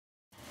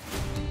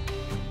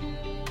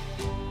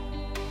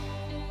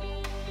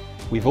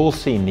We've all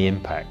seen the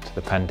impact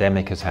the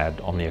pandemic has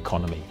had on the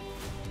economy.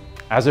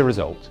 As a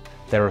result,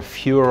 there are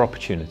fewer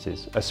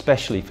opportunities,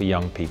 especially for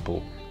young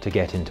people, to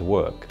get into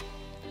work.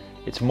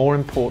 It's more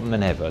important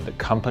than ever that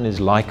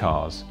companies like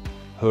ours,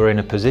 who are in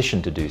a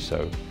position to do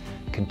so,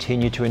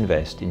 continue to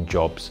invest in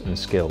jobs and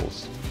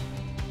skills.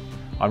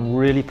 I'm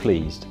really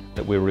pleased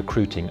that we're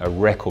recruiting a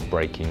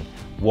record-breaking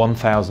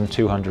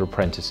 1,200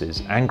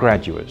 apprentices and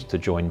graduates to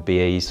join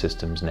BAE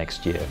Systems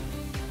next year.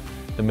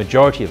 The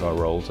majority of our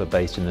roles are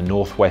based in the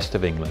northwest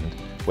of England,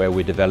 where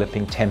we're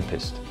developing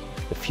Tempest,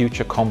 the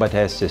future combat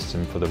air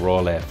system for the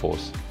Royal Air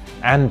Force,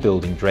 and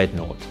building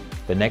Dreadnought,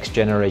 the next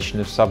generation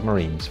of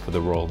submarines for the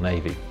Royal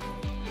Navy.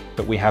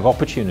 But we have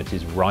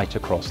opportunities right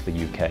across the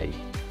UK.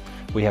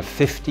 We have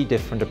 50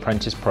 different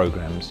apprentice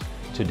programs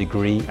to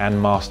degree and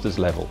master's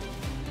level.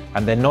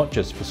 And they're not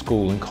just for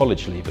school and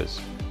college leavers,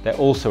 they're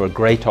also a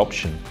great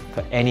option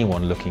for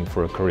anyone looking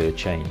for a career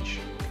change.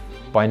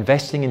 By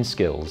investing in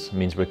skills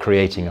means we're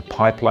creating a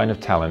pipeline of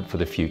talent for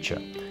the future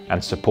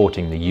and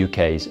supporting the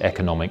UK's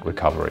economic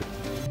recovery.